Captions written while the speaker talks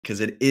because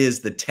it is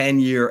the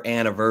 10-year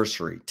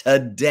anniversary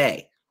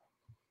today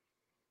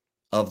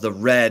of the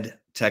Red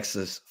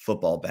Texas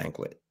Football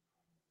Banquet,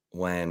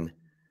 when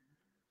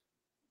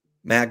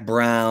Mack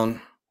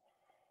Brown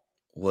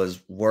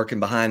was working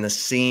behind the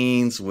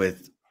scenes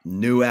with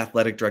new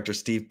athletic director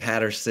Steve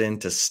Patterson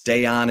to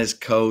stay on as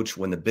coach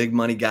when the big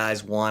money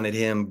guys wanted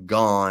him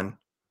gone.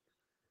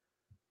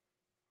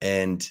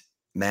 And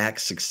Mack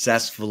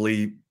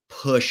successfully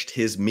pushed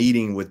his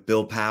meeting with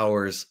Bill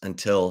Powers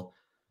until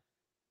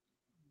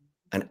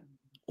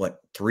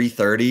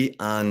 3:30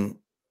 on,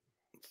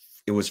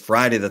 it was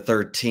Friday the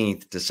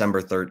 13th,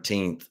 December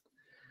 13th.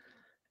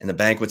 And the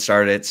banquet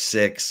started at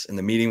 6 and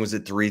the meeting was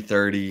at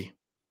 3:30.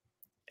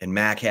 And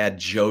Mack had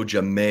Joe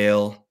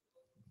Jamale,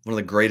 one of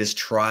the greatest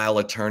trial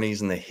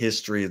attorneys in the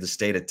history of the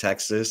state of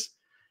Texas,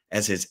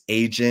 as his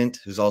agent,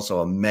 who's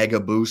also a mega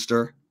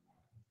booster.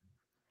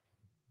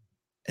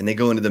 And they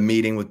go into the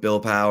meeting with Bill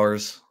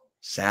Powers.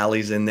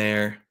 Sally's in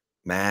there,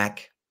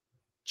 Mack,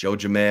 Joe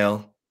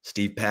Jamale,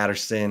 Steve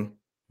Patterson.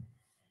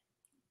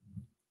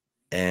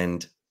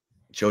 And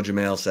Joe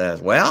Jamale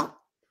says,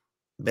 well,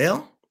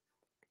 Bill,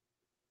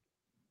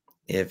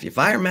 if you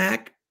fire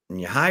Mack and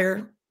you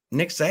hire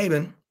Nick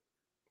Saban,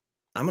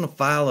 I'm going to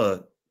file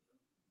a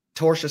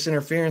tortious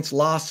interference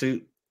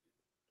lawsuit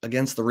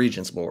against the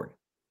Regents Board.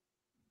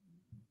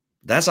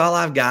 That's all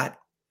I've got.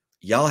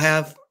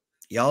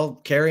 Y'all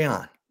carry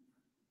on.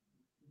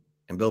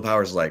 And Bill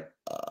Powers is like,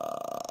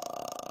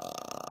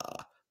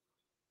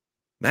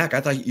 Mack,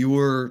 I thought you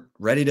were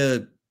ready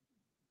to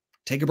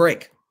take a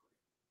break.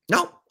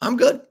 No, I'm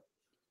good.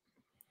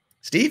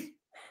 Steve,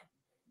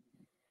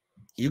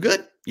 you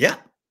good? Yeah,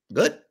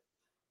 good.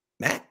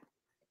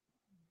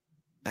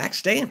 Mack's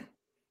staying.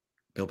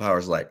 Bill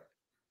Powers like,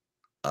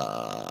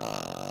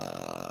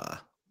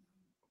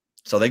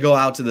 So they go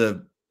out to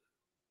the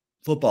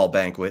football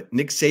banquet.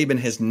 Nick Saban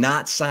has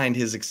not signed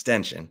his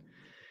extension.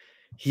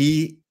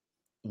 He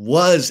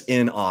was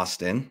in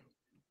Austin.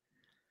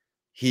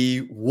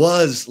 He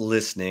was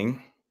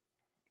listening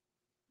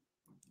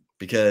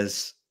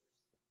because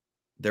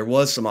there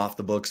was some off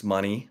the books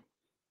money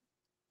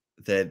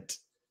that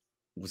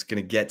was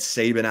going to get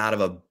Saban out of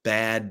a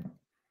bad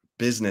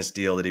business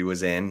deal that he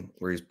was in,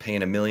 where he's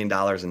paying $1 million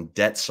in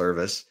debt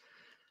service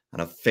on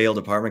a failed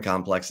apartment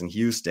complex in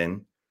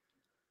Houston.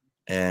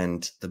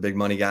 And the big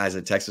money guys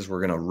at Texas were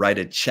going to write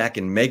a check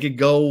and make it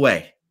go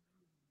away.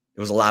 It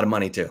was a lot of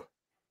money too.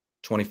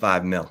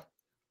 25 mil.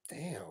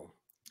 Damn.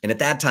 And at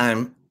that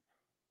time,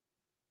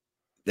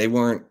 they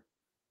weren't,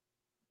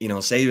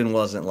 Saban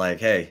wasn't like,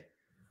 hey,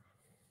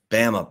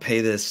 Bama,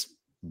 pay this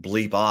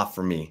bleep off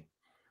for me.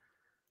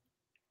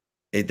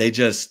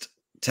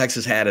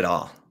 Texas had it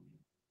all.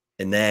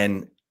 And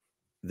then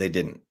they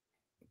didn't.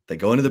 They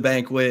go into the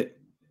banquet.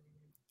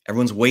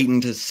 Everyone's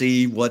waiting to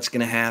see what's going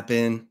to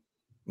happen,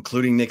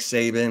 including Nick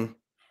Saban.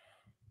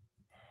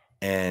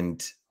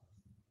 And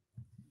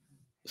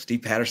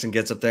Steve Patterson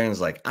gets up there and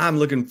is like, I'm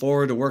looking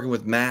forward to working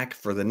with Mack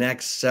for the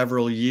next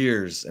several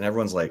years. And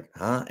everyone's like,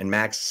 huh? And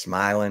Mack's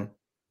smiling.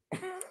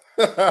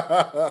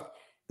 And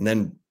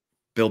then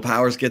Bill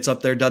Powers gets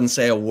up there, doesn't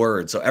say a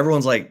word. So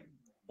everyone's like,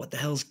 what the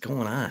hell's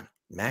going on?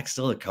 Mack's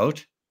still the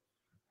coach?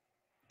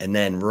 And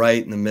then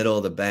right in the middle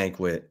of the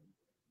banquet,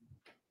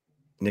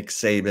 Nick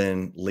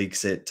Saban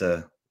leaks it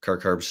to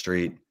Kirk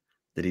Herbstreit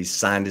that he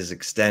signed his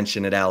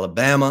extension at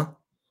Alabama.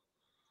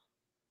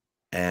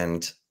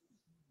 And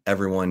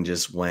everyone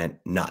just went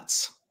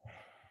nuts.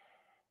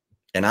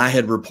 And I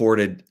had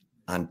reported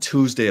on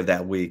Tuesday of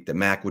that week that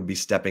Mack would be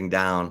stepping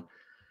down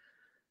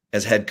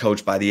as head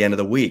coach by the end of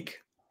the week.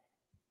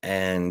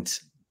 And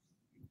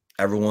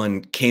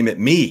everyone came at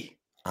me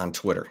on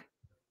Twitter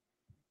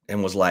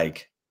and was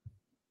like,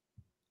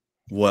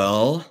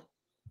 well,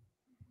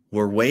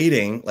 we're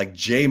waiting. Like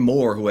Jay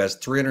Moore, who has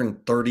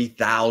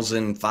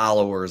 330,000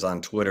 followers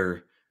on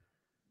Twitter,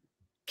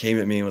 came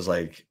at me and was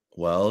like,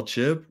 well,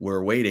 Chip,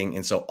 we're waiting.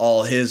 And so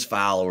all his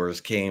followers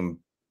came,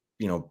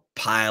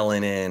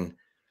 piling in.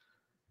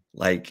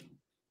 Like,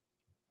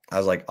 I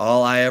was like,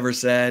 all I ever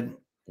said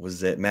was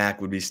that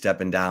Mack would be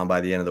stepping down by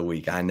the end of the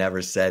week. I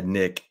never said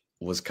Nick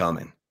was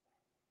coming.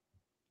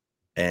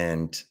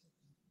 And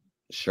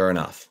sure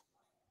enough,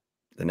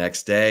 the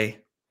next day,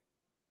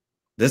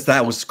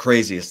 that was the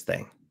craziest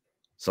thing.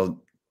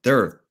 So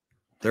there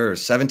are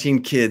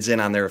 17 kids in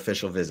on their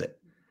official visit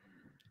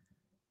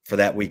for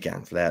that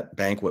weekend, for that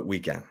banquet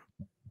weekend.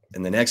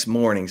 And the next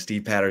morning,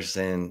 Steve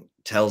Patterson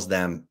tells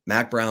them,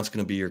 Mack Brown's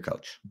going to be your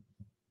coach.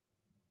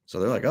 So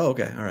they're like, oh,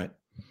 okay, all right.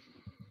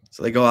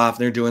 So they go off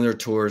and they're doing their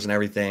tours and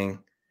everything.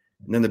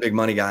 And then the big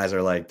money guys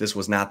are like, this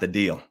was not the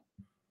deal.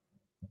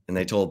 And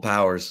they told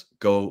Powers,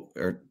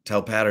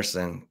 tell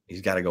Patterson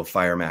he's got to go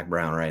fire Mack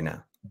Brown right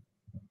now.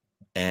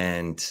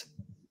 And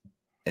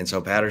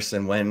so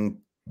Patterson went and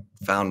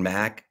found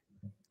Mack,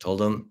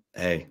 told him,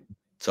 hey,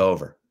 it's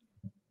over.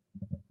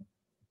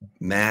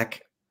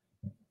 Mack,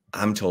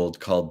 I'm told,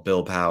 called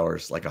Bill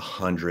Powers like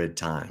 100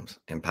 times,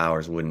 and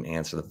Powers wouldn't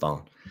answer the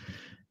phone.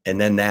 And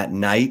then that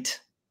night,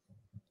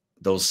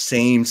 those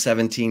same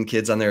 17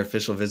 kids on their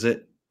official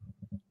visit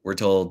were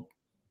told,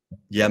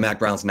 yeah, Mac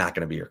Brown's not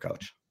going to be your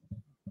coach.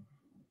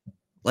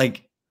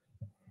 Like,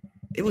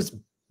 it was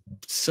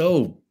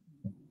so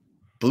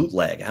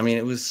bootleg. I mean,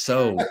 it was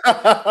so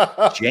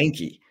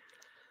janky.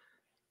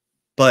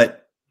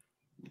 But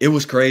it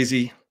was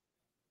crazy.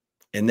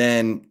 And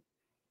then,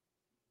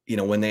 you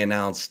know, when they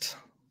announced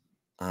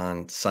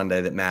on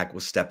Sunday that Mac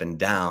was stepping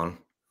down,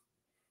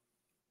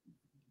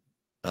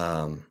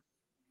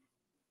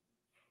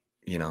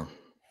 you know,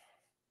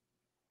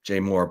 Jay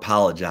Moore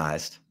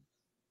apologized,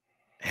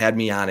 had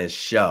me on his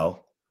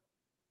show.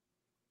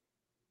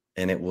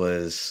 And it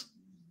was,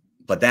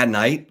 but that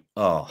night,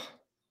 I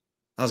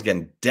was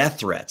getting death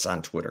threats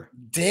on Twitter.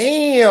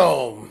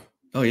 Damn.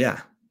 Oh,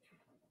 yeah.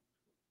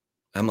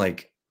 I'm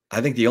like, I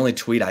think the only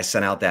tweet I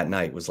sent out that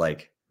night was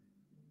like,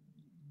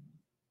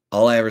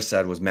 all I ever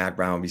said was Mac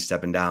Brown would be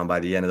stepping down by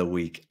the end of the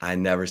week. I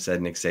never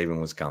said Nick Saban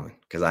was coming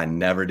because I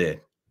never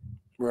did.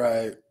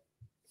 Right.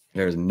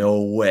 There's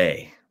no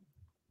way.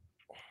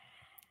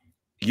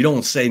 You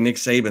don't say Nick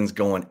Saban's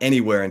going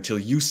anywhere until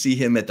you see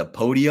him at the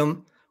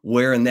podium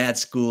wearing that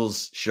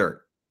school's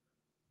shirt.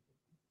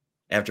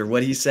 After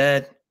what he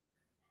said,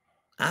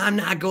 I'm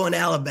not going to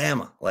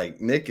Alabama. Like,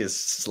 Nick is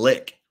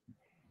slick.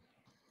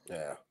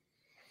 Yeah.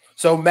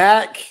 So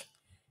Mac,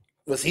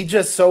 was he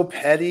just so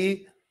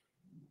petty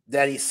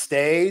that he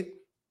stayed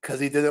because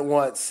he didn't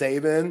want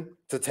Saban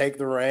to take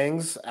the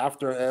reins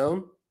after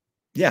him?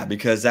 Yeah,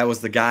 because that was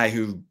the guy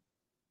who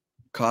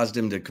caused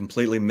him to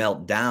completely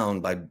melt down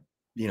by,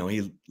 you know,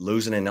 he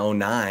losing in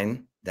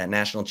 2009, that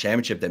national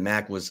championship that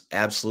Mac was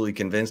absolutely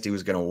convinced he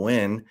was going to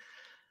win.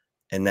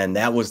 And then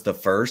that was the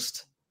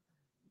first.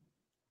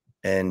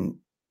 And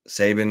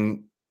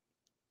Saban,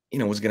 you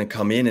know, was going to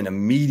come in and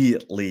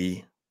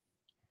immediately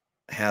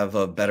have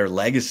a better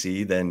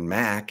legacy than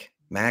Mac.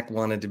 Mac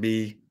wanted to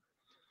be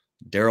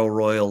Darryl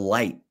Royal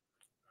light.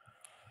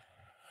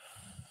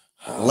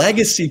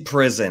 Legacy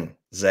prison,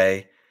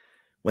 Zay.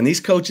 When these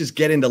coaches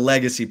get into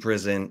legacy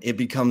prison, it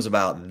becomes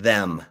about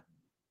them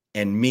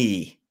and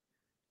me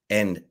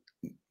and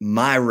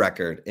my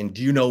record. And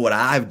do you know what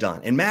I've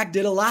done? And Mac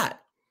did a lot.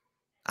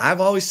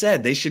 I've always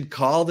said they should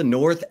call the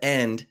North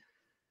End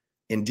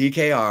in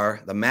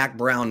DKR the Mac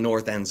Brown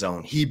North End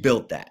Zone. He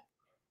built that.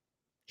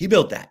 He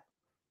built that.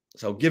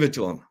 So give it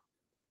to him.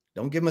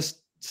 Don't give him a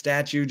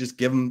statue. Just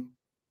give him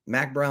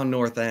Mac Brown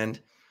North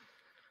End.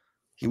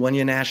 He won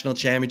you a national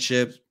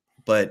championship,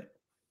 but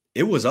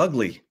it was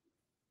ugly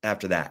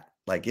after that.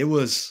 Like, it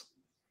was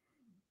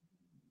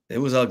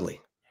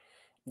ugly.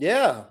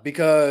 Yeah,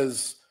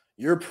 because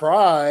your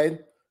pride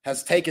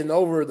has taken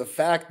over the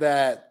fact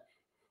that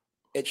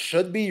it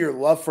should be your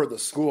love for the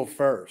school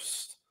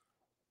first.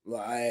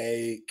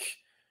 Like,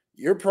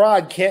 your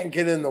pride can't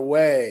get in the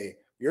way.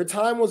 Your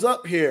time was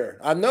up here.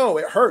 I know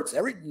it hurts.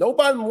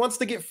 Nobody wants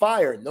to get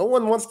fired. No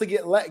one wants to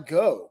get let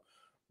go.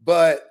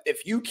 But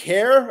if you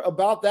care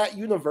about that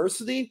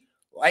university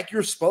like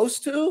you're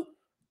supposed to,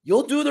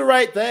 you'll do the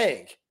right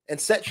thing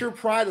and set your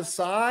pride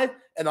aside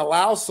and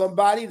allow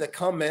somebody to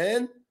come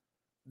in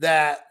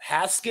that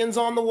has skins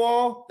on the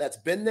wall, that's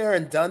been there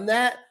and done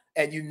that,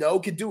 and you know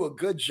could do a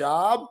good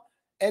job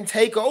and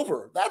take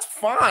over. That's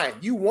fine.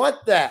 You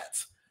want that.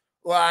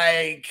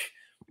 Like,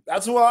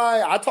 that's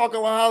why I talk a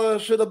lot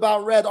of shit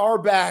about Red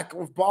Auerbach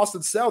with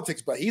Boston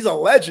Celtics, but he's a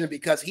legend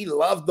because he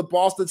loved the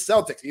Boston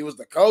Celtics. He was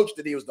the coach,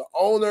 that he was the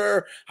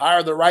owner,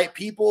 hired the right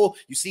people.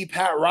 You see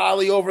Pat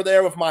Riley over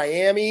there with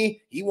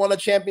Miami. He won a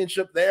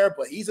championship there,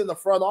 but he's in the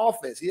front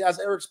office. He has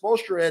Eric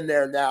Spoelstra in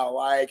there now.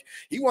 Like,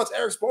 he wants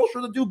Eric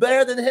Spoelstra to do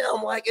better than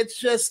him. Like, it's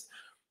just,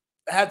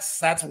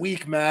 that's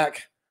weak,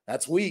 Mac.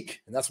 That's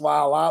weak. And that's why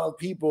a lot of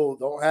people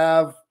don't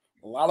have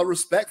a lot of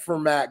respect for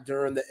Mac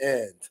during the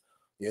end.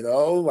 You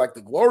know, like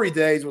the glory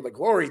days were the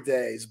glory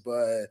days,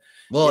 but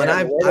well,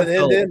 yeah,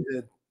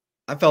 and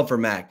I felt for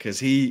Mac because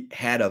he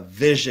had a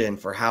vision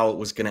for how it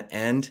was going to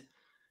end,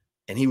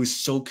 and he was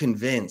so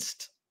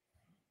convinced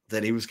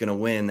that he was going to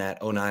win that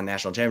 2009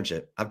 national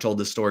championship. I've told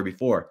this story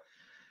before.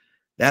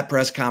 That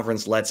press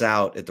conference lets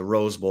out at the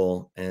Rose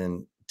Bowl,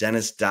 and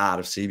Dennis Dodd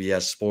of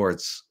CBS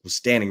Sports was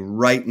standing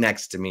right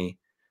next to me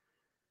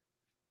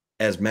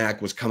as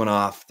Mac was coming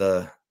off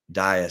the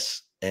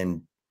dais,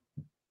 and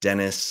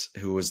Dennis,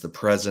 who was the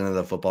president of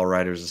the Football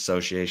Writers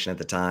Association at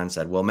the time,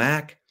 said, well,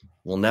 Mac,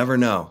 we'll never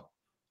know.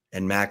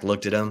 And Mac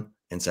looked at him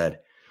and said,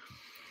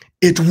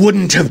 it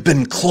wouldn't have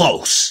been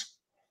close.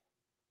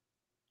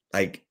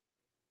 Like,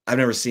 I've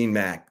never seen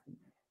Mac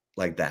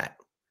like that.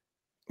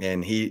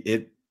 And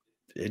it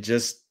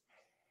just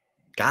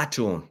got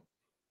to him.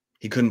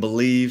 He couldn't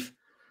believe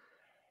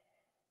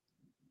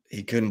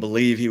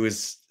he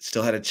was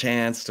still had a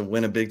chance to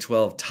win a Big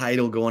 12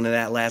 title going to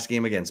that last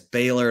game against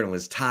Baylor, and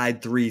was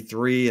tied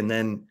 3-3, and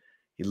then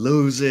he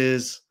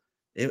loses.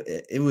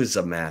 It was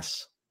a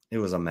mess. It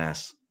was a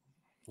mess.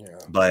 Yeah.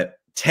 But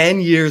 10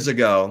 years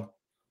ago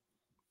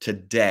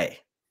today,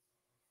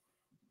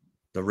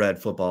 the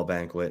Red Football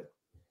Banquet,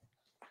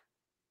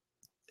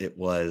 it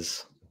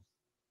was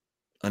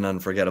an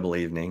unforgettable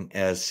evening.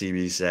 As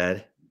CB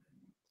said,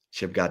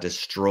 Chip got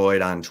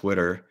destroyed on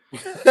Twitter.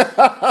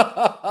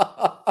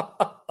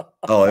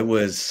 Oh, it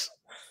was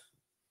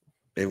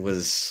it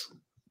was,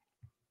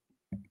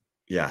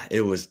 yeah,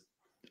 it was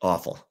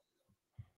awful.